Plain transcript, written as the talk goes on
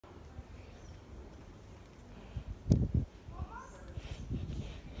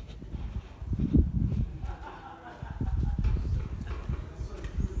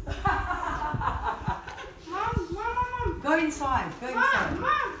Go inside. Go inside.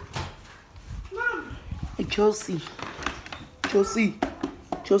 Mom. Hey, Chelsea. Chelsea,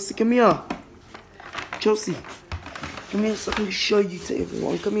 come here. Chelsea, come here so I can show you to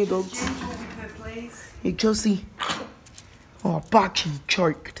everyone. Come here, dogs. Gentle with her, please. Hey, Chelsea. Oh, Bachi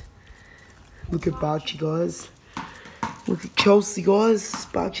choked. Look at Bachi, guys. Look at Chelsea, guys.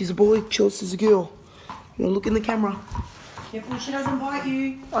 Bachi's a boy, Chelsea's a girl. You know, look in the camera. Careful she doesn't bite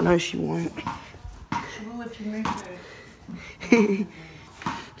you. I know she won't. She will if you move her.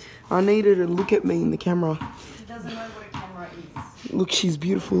 I need her to look at me in the camera. She doesn't know what a camera is. Look, she's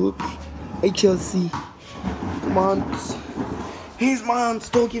beautiful. Look. Hey, Chelsea. Come on. Here's my aunt's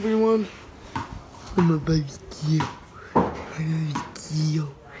dog, everyone. Oh, my baby girl. My baby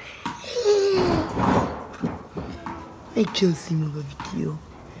girl. Hey, Chelsea, my baby girl.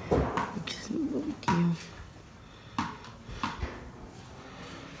 Hey, Chelsea, my baby girl.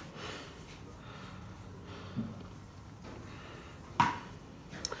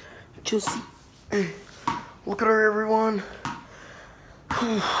 Chelsea. Look at her, everyone.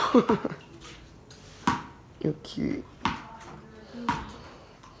 You're cute.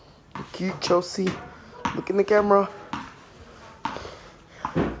 You're cute, Chelsea. Look in the camera.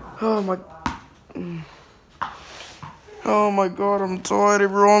 Oh my god, I'm tired,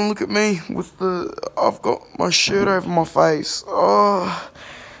 everyone. Look at me with I've got my shirt over my face.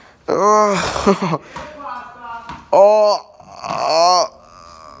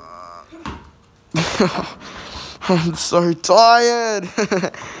 I'm so tired.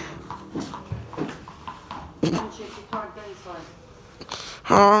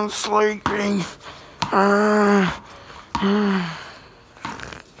 I'm sleeping.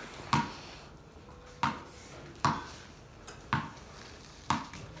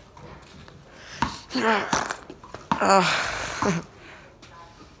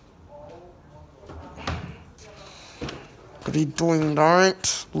 What are you doing?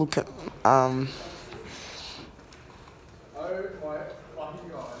 Don't look at Oh my fucking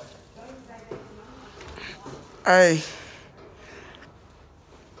god. Hey.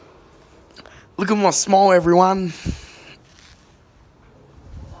 Look at my smile, everyone.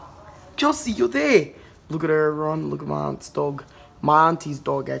 Chelsea, you're there. Look at her, everyone. Look at my aunt's dog. My auntie's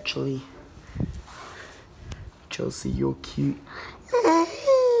dog, actually. Chelsea, you're cute.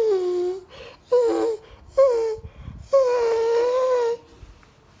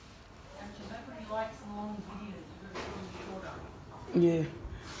 Yeah,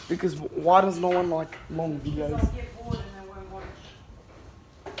 because why does no one like long videos?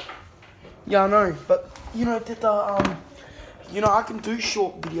 Yeah, I know, but you know that you know I can do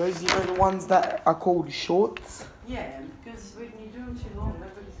short videos. You know the ones that are called shorts. Yeah, because when you do them too long,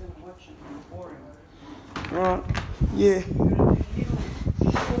 nobody's gonna watch it. It's boring. Right? Yeah.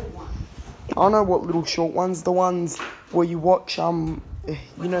 Little short ones. I know what little short ones. The ones where you watch you know. Reels.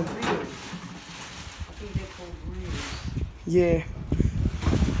 I think they're called reels. Yeah.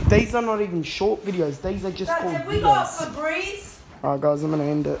 These are not even short videos. These are just called Have we videos. got Febreze? Alright, guys, I'm gonna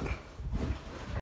end it.